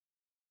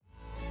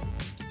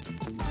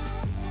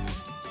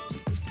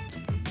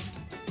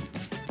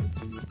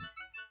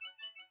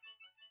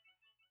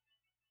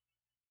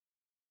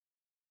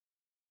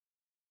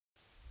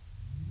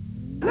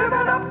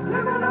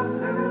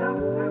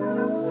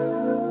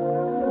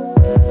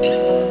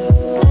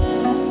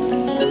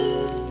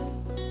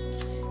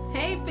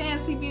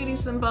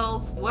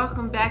beautifuls,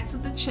 welcome back to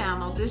the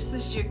channel. This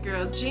is your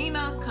girl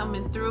Gina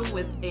coming through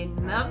with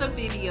another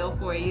video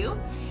for you.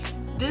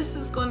 This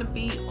is going to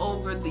be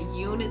over the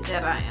unit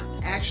that I am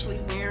actually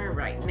wearing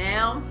right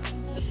now.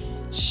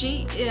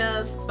 She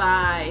is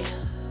by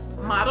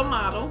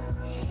Model,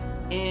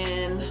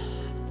 and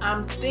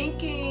I'm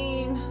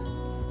thinking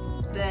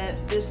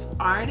that this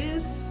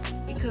artist,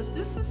 because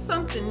this is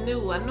something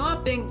new. I know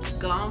I've been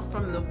gone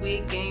from the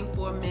wig game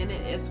for a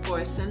minute as far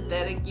as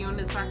synthetic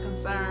units are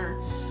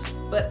concerned,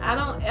 but I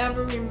don't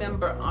ever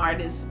remember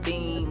artists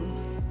being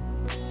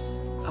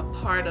a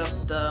part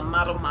of the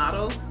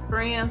Model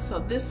brand, so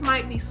this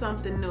might be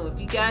something new. If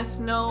you guys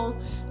know,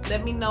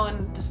 let me know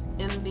in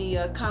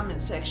the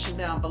comment section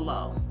down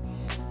below.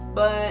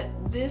 But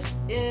this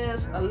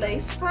is a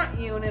lace front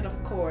unit,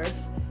 of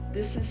course.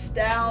 This is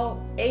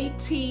style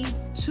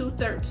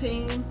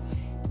AT213,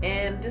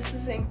 and this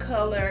is in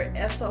color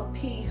SOP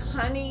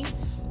Honey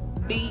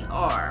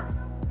BR.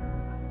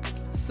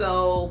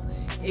 So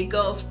it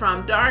goes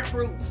from dark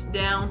roots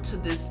down to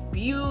this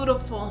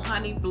beautiful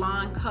honey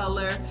blonde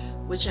color,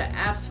 which I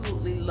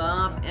absolutely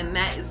love, and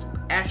that is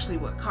actually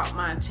what caught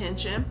my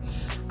attention.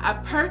 I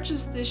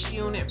purchased this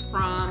unit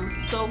from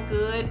So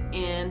Good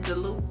in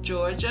Duluth,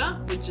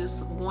 Georgia, which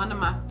is one of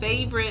my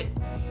favorite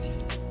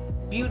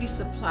beauty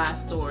supply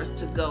stores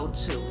to go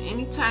to.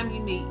 Anytime you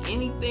need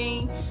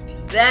anything,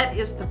 that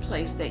is the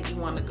place that you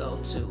want to go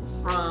to.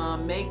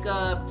 From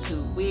makeup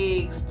to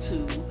wigs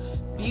to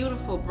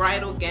beautiful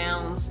bridal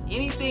gowns,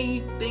 anything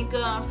you think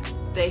of,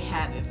 they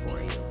have it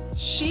for you.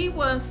 She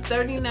was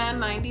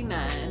 $39.99,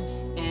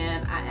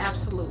 and I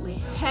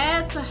absolutely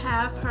had to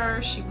have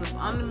her. She was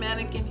on the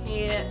mannequin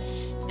head,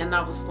 and I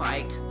was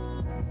like,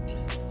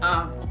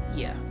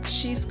 yeah,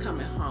 she's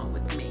coming home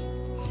with me.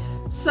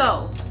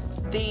 So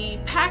the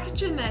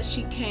packaging that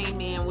she came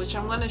in, which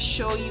I'm going to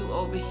show you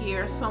over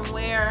here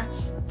somewhere.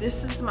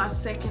 This is my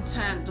second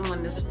time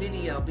doing this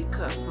video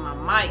because my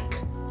mic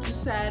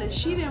decided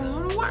she didn't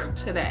want to work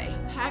today.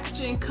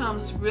 Packaging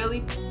comes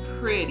really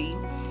pretty,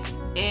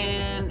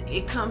 and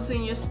it comes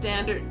in your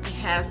standard. It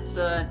has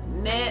the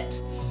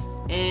net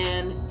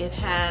and it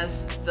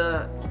has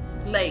the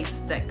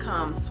lace that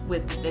comes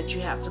with it that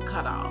you have to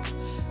cut off.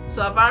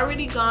 So I've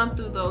already gone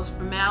through those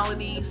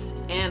formalities,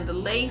 and the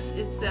lace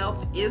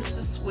itself is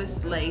the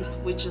Swiss lace,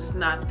 which is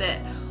not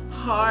that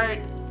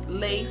hard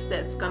lace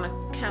that's gonna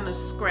kind of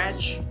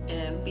scratch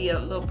and be a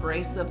little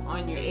abrasive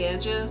on your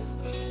edges.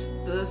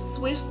 The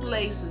Swiss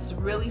lace is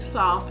really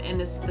soft,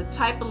 and it's the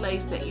type of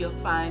lace that you'll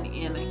find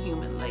in a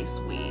human lace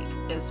wig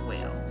as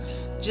well.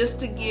 Just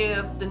to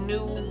give the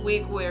new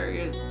wig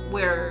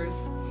wearers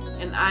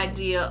an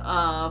idea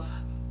of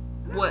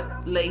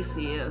what lace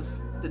is,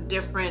 the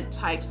different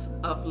types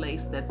of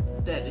lace that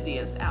it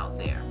is out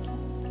there.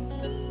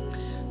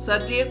 So I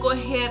did go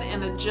ahead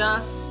and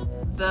adjust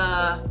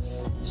the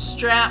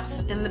straps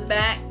in the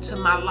back to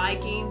my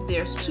liking.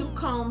 There's two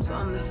combs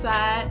on the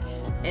side,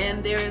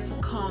 and there is a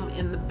comb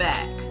in the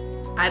back.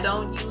 I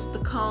don't use the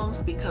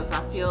combs because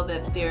I feel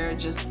that they're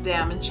just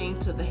damaging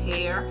to the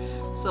hair.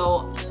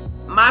 So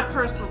my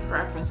personal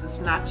preference is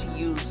not to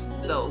use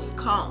those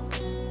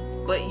combs,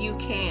 but you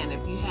can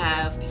if you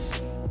have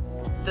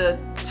the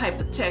type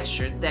of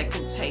texture that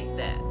can take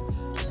that.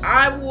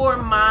 I wore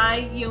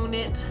my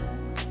unit.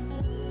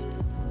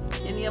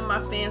 Any of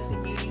my fancy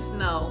beauties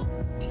know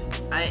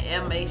I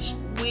am a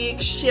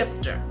wig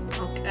shifter,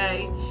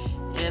 okay?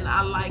 And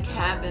I like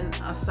having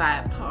a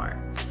side part.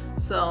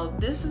 So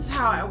this is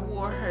how I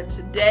wore her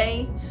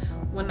today.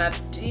 When I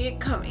did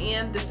come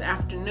in this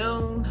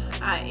afternoon,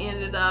 I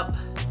ended up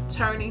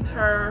turning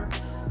her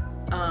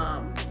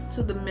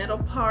to the middle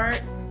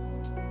part,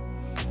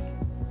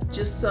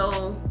 just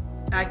so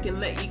I can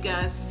let you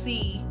guys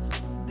see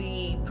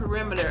the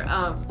perimeter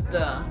of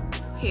the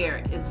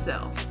hair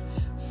itself.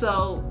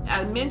 So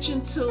I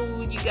mentioned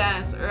to you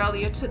guys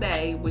earlier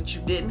today, which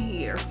you didn't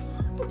hear,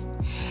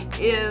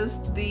 is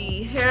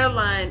the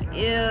hairline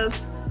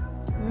is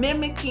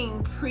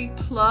mimicking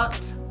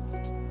pre-plucked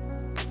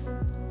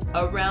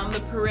around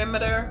the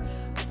perimeter.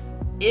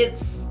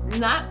 It's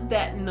not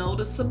that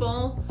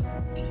noticeable,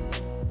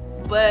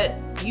 but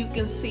you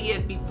can see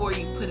it before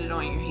you put it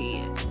on your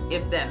head,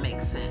 if that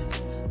makes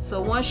sense.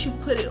 So once you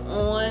put it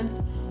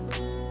on,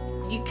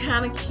 you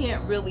kind of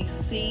can't really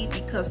see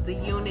because the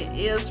unit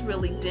is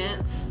really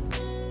dense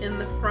in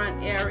the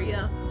front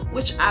area,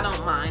 which I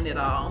don't mind at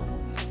all.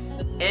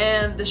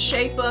 And the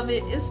shape of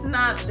it is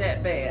not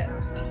that bad.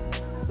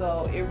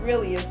 So it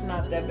really is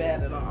not that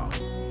bad at all.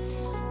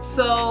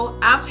 So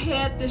I've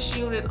had this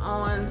unit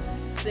on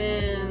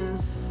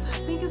since, I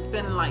think it's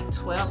been like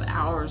 12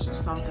 hours or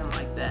something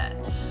like that.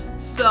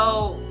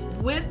 So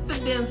with the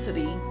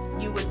density,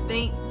 you would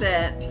think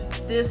that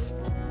this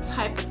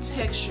type of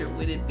texture,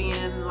 with it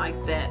being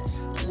like that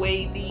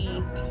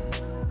wavy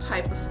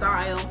type of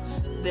style,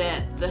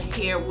 that the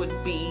hair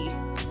would be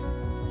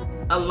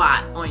a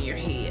lot on your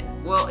head.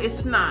 Well,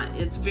 it's not.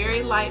 It's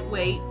very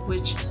lightweight,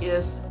 which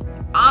is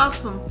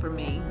awesome for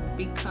me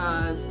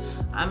because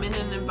I'm in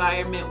an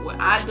environment where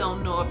I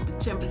don't know if the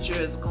temperature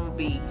is going to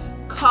be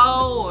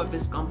cold or if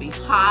it's going to be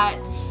hot.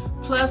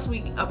 Plus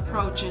we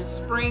approaching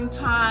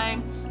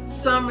springtime,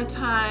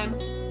 summertime.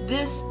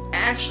 This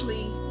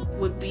actually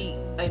would be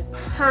a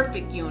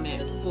perfect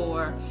unit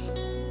for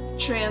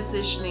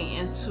transitioning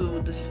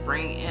into the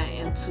spring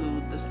and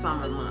into the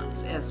summer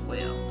months as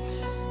well.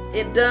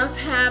 It does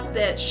have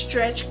that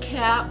stretch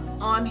cap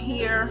on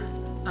here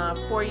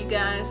for you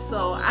guys.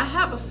 So I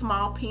have a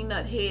small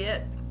peanut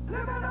head,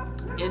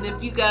 and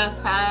if you guys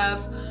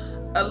have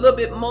a little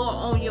bit more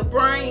on your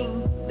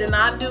brain than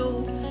I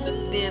do,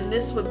 then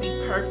this would be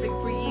perfect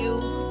for you.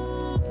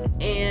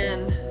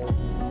 And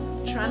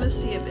I'm trying to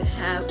see if it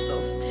has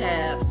those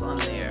tabs on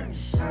there.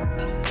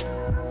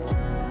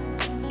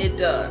 It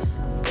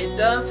does. It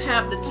does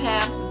have the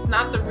tabs. It's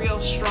not the real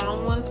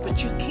strong ones,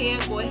 but you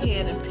can go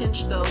ahead and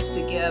pinch those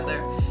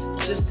together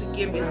just to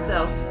give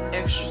yourself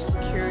extra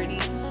security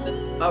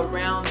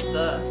around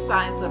the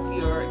sides of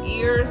your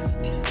ears.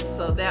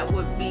 So that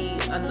would be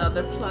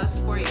another plus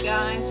for you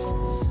guys.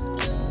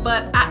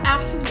 But I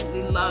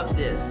absolutely love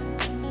this.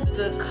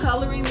 The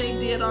coloring they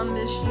did on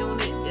this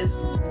unit is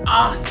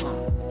awesome.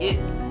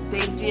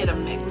 They did a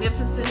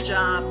magnificent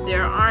job.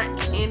 There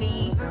aren't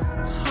any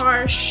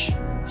harsh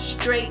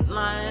straight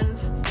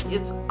lines.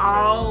 It's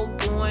all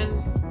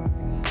going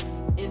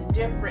in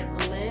different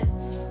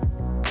lengths,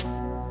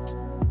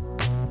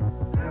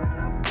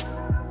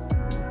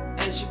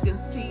 as you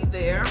can see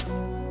there,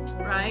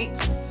 right?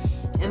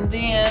 And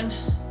then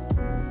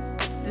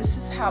this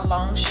is how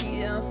long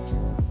she is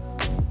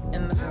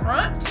in the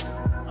front.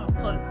 I'll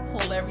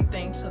pull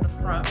everything to the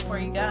front for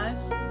you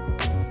guys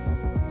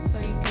so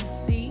you can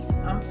see.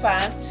 I'm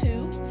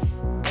 5'2",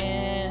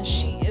 and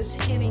she is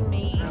hitting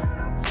me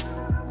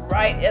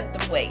right at the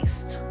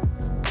waist.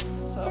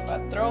 So if I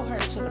throw her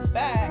to the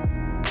back,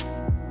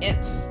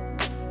 it's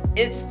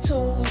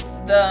to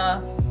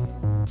the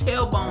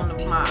tailbone of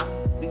my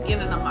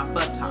beginning of my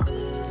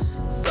buttocks.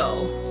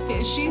 So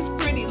she's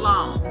pretty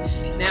long.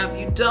 Now if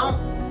you don't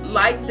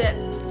like that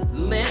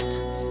length,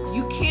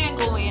 you can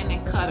go in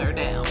and cut her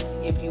down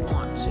if you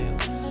want to.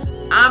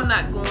 I'm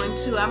not going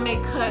to. I may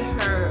cut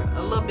her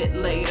a little bit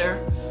later,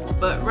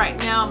 but right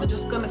now I'm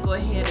just gonna go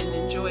ahead and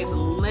enjoy the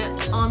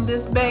length on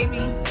this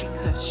baby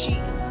because she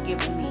is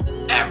giving me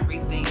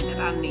everything that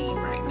I need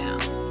right now.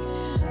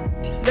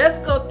 Let's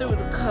go through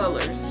the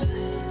colors.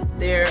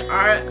 There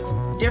are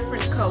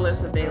different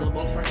colors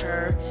available for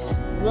her.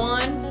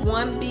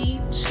 1B,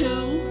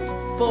 2,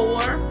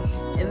 4,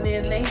 and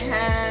then they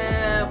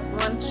have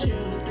 1, 2,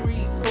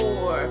 3,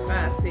 4,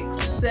 5, 6,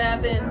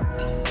 7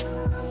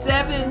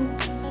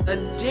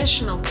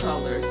 additional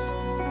colors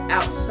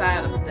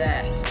outside of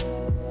that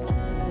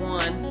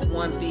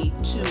 1B,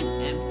 2,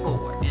 and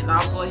 4, and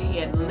I'll go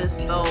ahead and list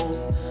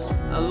those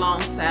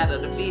alongside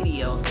of the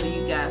video so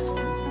you guys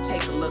can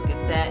take a look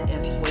at that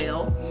as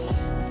well.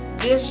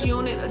 This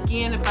unit,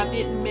 again, if I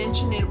didn't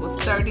mention it, was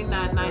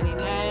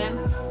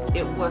 $39.99.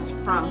 It was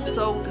from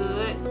So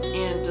Good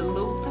in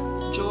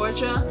Duluth,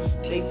 Georgia.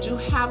 They do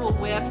have a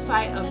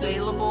website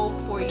available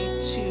for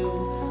you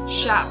to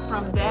shop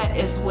from that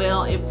as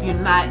well if you're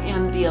not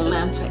in the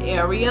Atlanta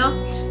area,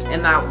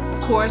 and I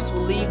of course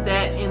will leave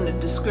that in the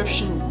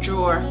description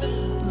drawer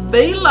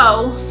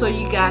below so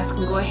you guys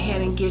can go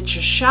ahead and get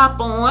your shop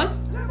on.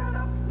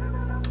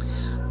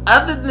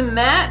 Other than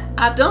that,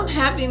 I don't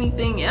have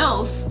anything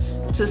else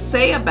to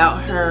say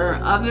about her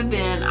other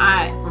than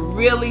I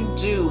really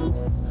do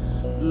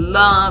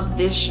love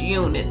this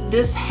unit.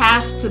 This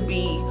has to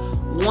be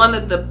one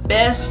of the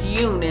best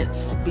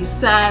units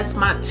besides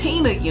my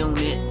Tina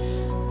unit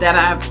that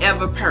I've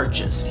ever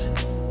purchased,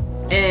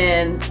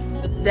 and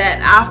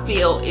that I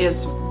feel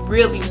is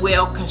really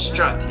well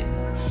constructed.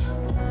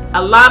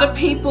 A lot of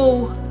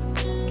people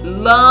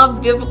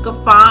love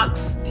Vivica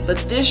Fox, but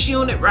this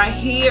unit right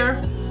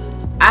here,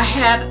 I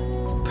had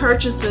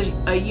purchased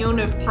a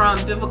unit from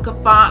Vivica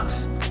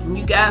Fox.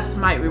 You guys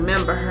might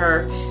remember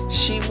her.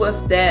 She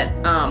was that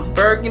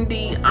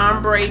burgundy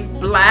ombre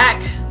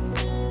black.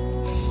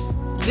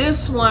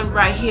 This one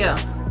right here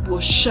will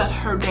shut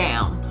her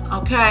down,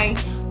 okay?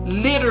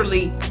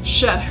 Literally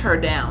shut her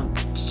down.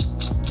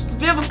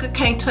 Vivica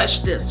can't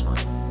touch this one,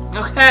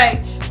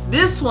 okay?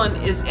 This one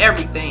is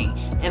everything,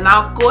 and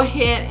I'll go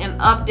ahead and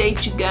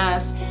update you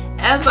guys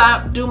as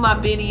I do my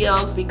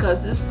videos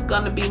because this is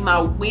going to be my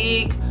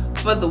wig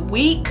for the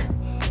week.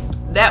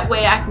 That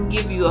way I can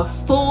give you a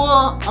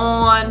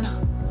full-on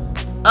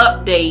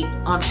update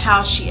on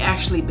how she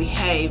actually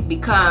behaved,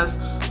 because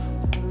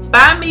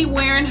by me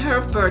wearing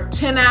her for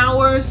 10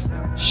 hours,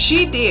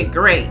 she did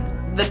great.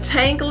 The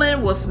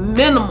tangling was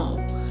minimal,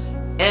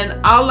 and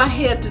all I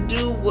had to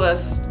do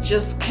was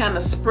just kind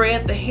of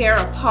spread the hair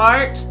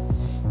apart,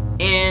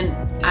 and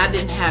I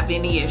didn't have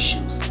any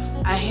issues.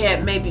 I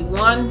had maybe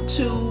 1,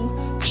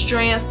 2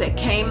 strands that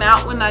came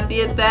out when I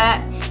did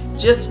that.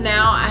 Just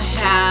now I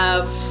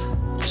have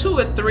 2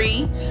 or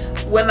 3.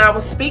 When I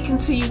was speaking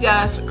to you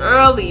guys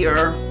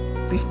earlier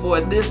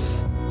before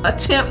this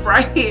attempt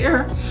right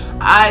here,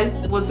 I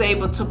was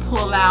able to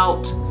pull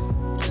out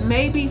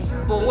maybe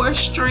 4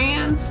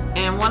 strands,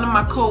 and one of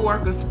my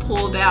co-workers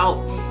pulled out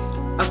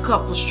a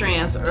couple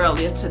strands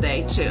earlier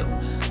today too.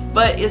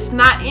 but it's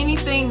not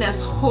anything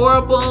that's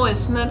horrible.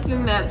 It's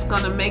nothing that's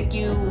gonna make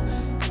you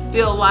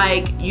feel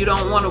like you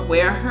don't want to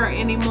wear her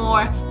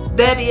anymore.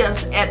 That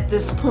is at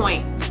this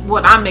point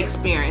what I'm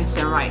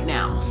experiencing right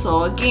now.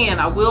 So again,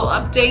 I will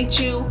update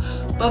you,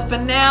 but for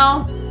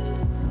now,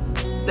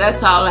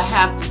 that's all I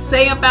have to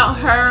say about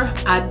her.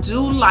 I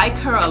do like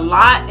her a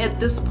lot at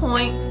this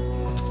point,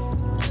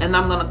 and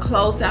I'm gonna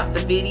close out the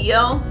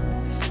video.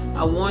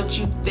 I want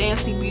you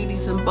fancy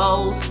beauties and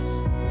bows,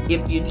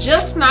 if you're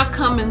just not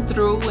coming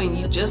through and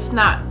you're just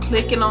not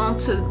clicking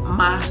onto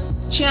my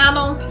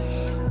channel,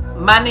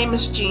 my name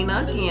is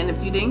Gina. Again,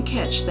 if you didn't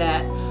catch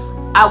that,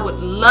 I would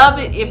love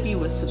it if you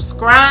would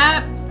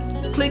subscribe,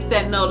 click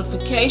that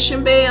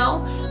notification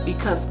bell,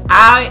 because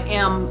I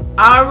am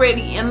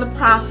already in the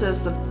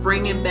process of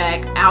bringing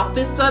back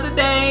outfits of the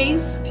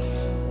days,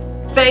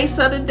 face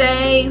of the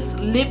days,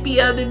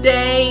 lippy of the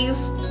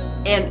days,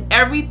 and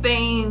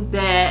everything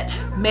that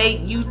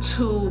made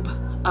YouTube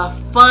a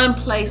fun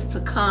place to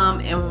come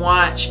and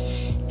watch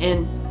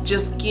and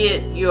just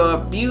get your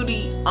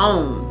beauty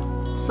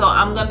on. So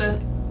I'm gonna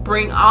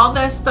bring all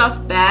that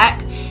stuff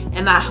back,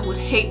 and I would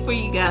hate for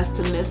you guys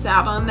to miss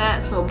out on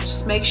that. So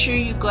just make sure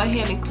you go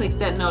ahead and click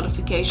that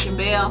notification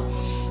bell.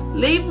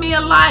 Leave me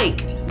a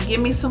like, give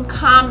me some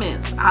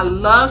comments. I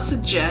love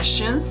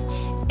suggestions,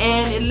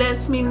 and it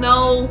lets me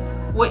know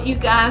what you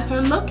guys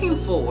are looking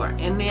for,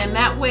 and then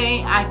that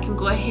way I can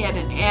go ahead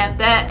and add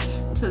that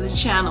to the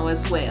channel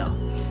as well.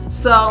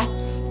 So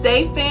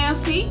stay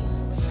fancy,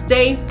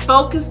 stay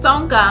focused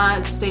on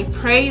God, stay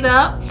prayed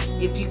up.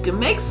 If you can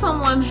make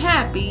someone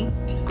happy,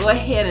 go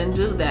ahead and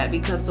do that,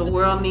 because the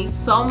world needs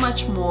so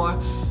much more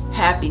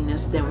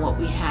happiness than what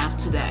we have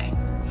today.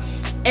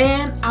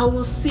 And I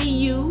will see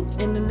you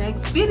in the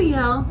next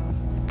video.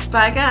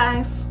 Bye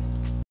guys.